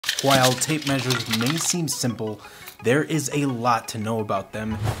While tape measures may seem simple, there is a lot to know about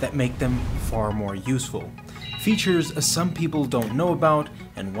them that make them far more useful. Features some people don't know about,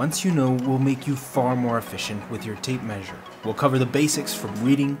 and once you know, will make you far more efficient with your tape measure. We'll cover the basics from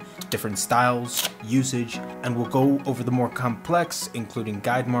reading, different styles, usage, and we'll go over the more complex, including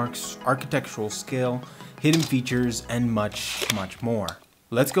guide marks, architectural scale, hidden features, and much more.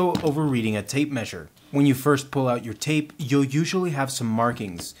 Let's go over reading a tape measure. When you first pull out your tape, you'll usually have some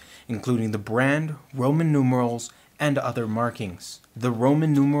markings, including the brand, Roman numerals, and other markings. The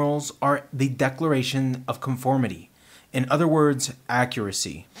Roman numerals are the declaration of conformity. In other words,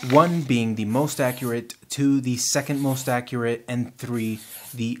 accuracy. 1 being the most accurate, 2 the second most accurate, and 3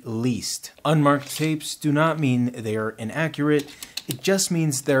 the least. Unmarked tapes do not mean they are inaccurate, it just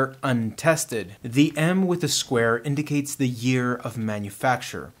means they're untested. The M with a square indicates the year of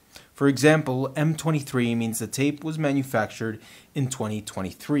manufacture. For example, M23 means the tape was manufactured in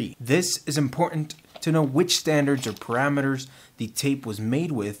 2023. This is important to know which standards or parameters the tape was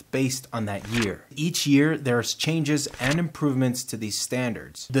made with based on that year. Each year, there's changes and improvements to these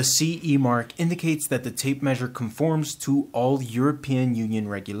standards. The CE mark indicates that the tape measure conforms to all European Union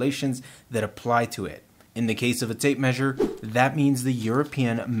regulations that apply to it. In the case of a tape measure, that means the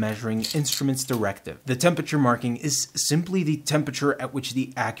European Measuring Instruments Directive. The temperature marking is simply the temperature at which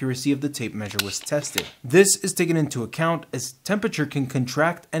the accuracy of the tape measure was tested. This is taken into account as temperature can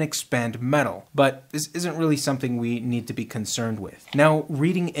contract and expand metal, but this isn't really something we need to be concerned with. Now,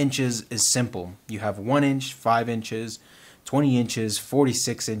 reading inches is simple. You have 1 inch, 5 inches, 20 inches,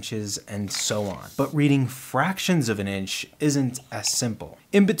 46 inches, and so on. But reading fractions of an inch isn't as simple.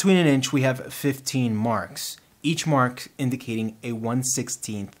 In between an inch, we have 15 marks, each mark indicating a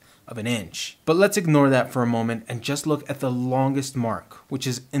 1/16 of an inch. But let's ignore that for a moment and just look at the longest mark, which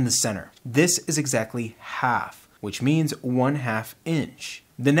is in the center. This is exactly half, which means 1/2 inch.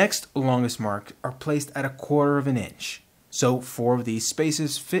 The next longest marks are placed at 1/4 of an inch. So 4 of these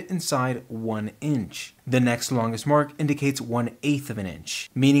spaces fit inside 1 inch. The next longest mark indicates 1/8 of an inch,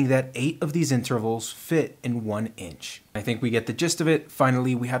 meaning that 8 of these intervals fit in 1 inch. I think we get the gist of it.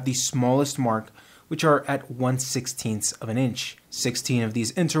 Finally, we have the smallest mark, which are at 1/16 of an inch. 16 of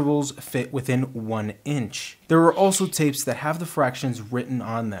these intervals fit within 1 inch. There are also tapes that have the fractions written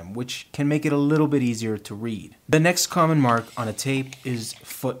on them, which can make it a little bit easier to read. The next common mark on a tape is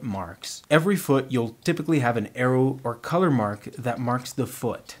foot marks. Every foot you'll typically have an arrow or color mark that marks the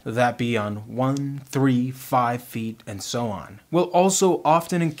foot, that be on 1, 3, 5 feet, and so on. We'll also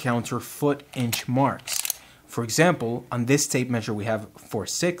often encounter foot-inch marks. For example, on this tape measure we have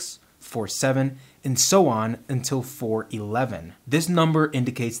 4/6, 4/7, and so on until 4/11. This number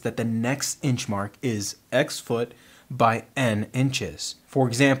indicates that the next inch mark is X foot by N inches. For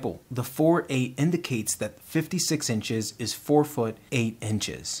example, the 4/8 indicates that 56 inches is 4 foot 8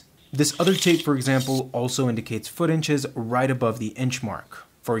 inches. This other tape, for example, also indicates foot inches right above the inch mark.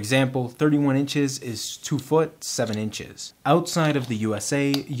 For example, 31 inches is 2 foot 7 inches. Outside of the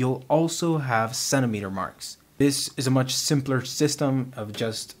USA, you'll also have centimeter marks. This is a much simpler system of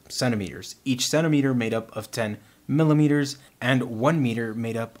just centimeters, each centimeter made up of 10 millimeters and 1 meter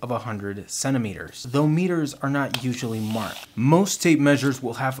made up of 100 centimeters, though meters are not usually marked. Most tape measures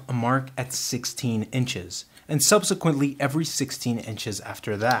will have a mark at 16 inches, and subsequently every 16 inches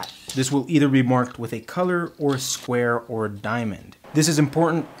after that. This will either be marked with a color or a square or a diamond. This is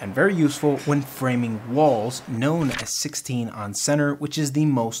important and very useful when framing walls, known as 16 on center, which is the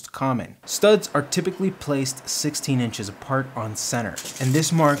most common. Studs are typically placed 16 inches apart on center, and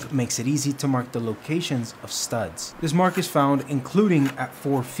this mark makes it easy to mark the locations of studs. This mark is found including at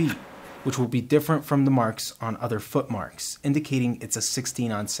 4 feet, which will be different from the marks on other foot marks, indicating it's a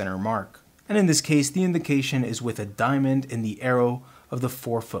 16 on center mark. And in this case, the indication is with a diamond in the arrow of the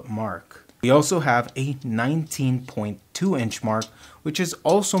 4-foot mark. We also have a 19.2 inch mark, which is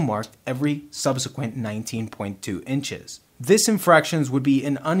also marked every subsequent 19.2 inches. This in fractions would be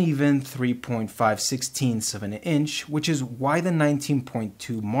an uneven 3.5/16 of an inch, which is why the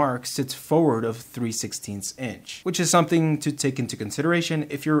 19.2 mark sits forward of 3/16 inch, which is something to take into consideration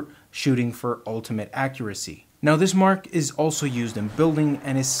if you're shooting for ultimate accuracy. Now this mark is also used in building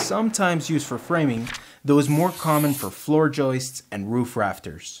and is sometimes used for framing, though is more common for floor joists and roof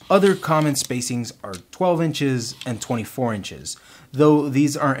rafters. Other common spacings are 12 inches and 24 inches, though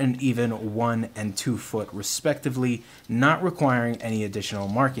these are an even 1 and 2 foot respectively, not requiring any additional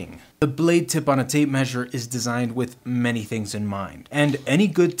marking. The blade tip on a tape measure is designed with many things in mind, and any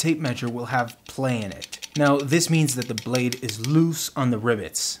good tape measure will have play in it. Now this means that the blade is loose on the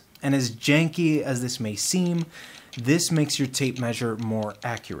rivets, and as janky as this may seem, this makes your tape measure more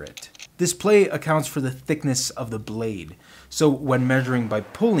accurate. This play accounts for the thickness of the blade, So when measuring by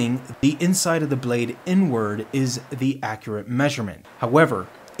pulling, the inside of the blade inward is the accurate measurement. However,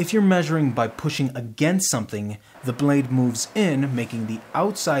 if you're measuring by pushing against something, the blade moves in, making the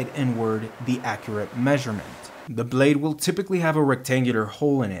outside inward the accurate measurement. The blade will typically have a rectangular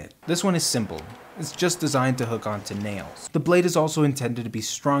hole in it. This one is simple. It's just designed to hook onto nails. The blade is also intended to be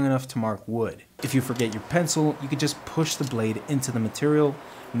strong enough to mark wood. If you forget your pencil, you can just push the blade into the material,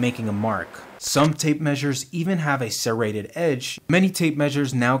 making a mark. Some tape measures even have a serrated edge. Many tape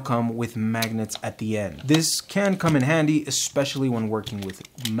measures now come with magnets at the end. This can come in handy, especially when working with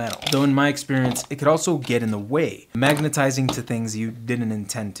metal. Though in my experience, it could also get in the way, magnetizing to things you didn't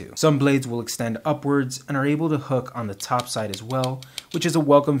intend to. Some blades will extend upwards and are able to hook on the top side as well, which is a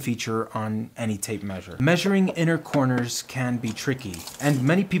welcome feature on any tape measure. Measuring inner corners can be tricky, and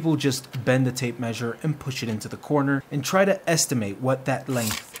many people just bend the tape measure and push it into the corner and try to estimate what that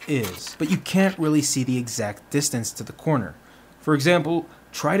length is. But you can't really see the exact distance to the corner. For example,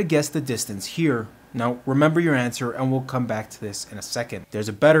 try to guess the distance here. Now remember your answer, and we'll come back to this in a second. There's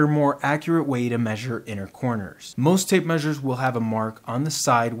a better, more accurate way to measure inner corners. Most tape measures will have a mark on the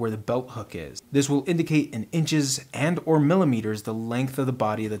side where the belt hook is. This will indicate in inches and or millimeters the length of the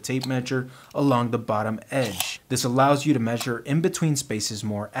body of the tape measure along the bottom edge. This allows you to measure in between spaces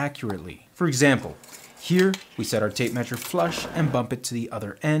more accurately. For example, here, we set our tape measure flush and bump it to the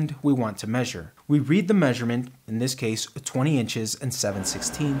other end we want to measure. We read the measurement, in this case 20 inches and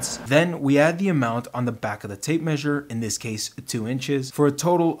 7/16. Then we add the amount on the back of the tape measure, in this case 2 inches, for a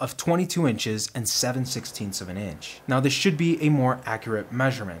total of 22 inches and 7/16 of an inch. Now this should be a more accurate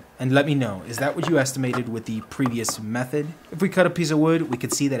measurement. And let me know, is that what you estimated with the previous method? If we cut a piece of wood, we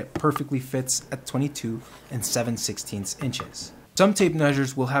could see that it perfectly fits at 22 and 7/16 inches. Some tape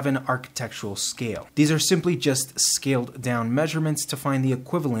measures will have an architectural scale. These are simply just scaled down measurements to find the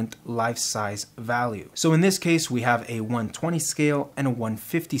equivalent life size value. So in this case, we have a 120 scale and a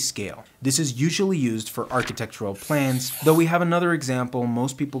 150 scale. This is usually used for architectural plans, though we have another example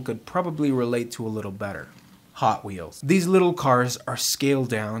most people could probably relate to a little better. Hot Wheels. These little cars are scaled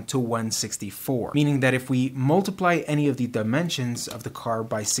down to 1/64, meaning that if we multiply any of the dimensions of the car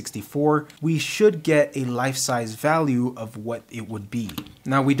by 64, we should get a life-size value of what it would be.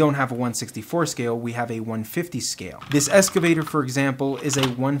 Now we don't have a 1/64 scale, we have a 150 scale. This excavator, for example, is a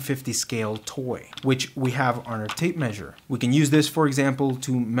 150 scale toy, which we have on our tape measure. We can use this, for example,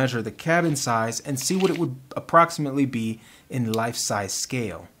 to measure the cabin size and see what it would approximately be in life-size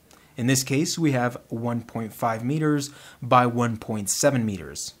scale. In this case, we have 1.5 meters by 1.7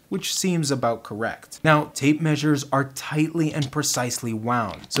 meters, which seems about correct. Now, tape measures are tightly and precisely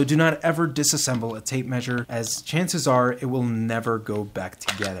wound, so do not ever disassemble a tape measure, as chances are it will never go back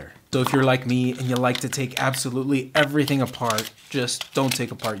together. So if you're like me and you like to take absolutely everything apart, just don't take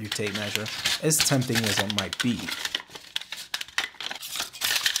apart your tape measure, as tempting as it might be.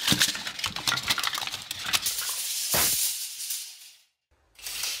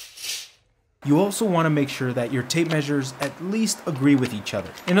 You also want to make sure that your tape measures at least agree with each other.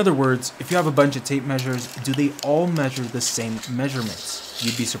 In other words, if you have a bunch of tape measures, do they all measure the same measurements?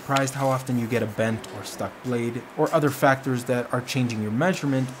 You'd be surprised how often you get a bent or stuck blade, or other factors that are changing your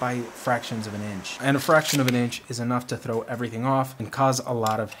measurement by fractions of an inch. And a fraction of an inch is enough to throw everything off and cause a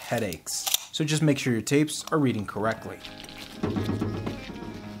lot of headaches. So just make sure your tapes are reading correctly.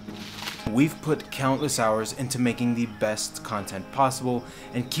 We've put countless hours into making the best content possible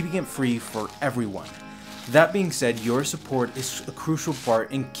and keeping it free for everyone. That being said, your support is a crucial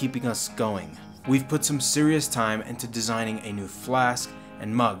part in keeping us going. We've put some serious time into designing a new flask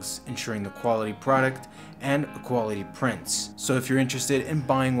and mugs, ensuring the quality product and quality prints. So if you're interested in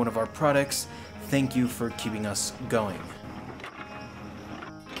buying one of our products, thank you for keeping us going.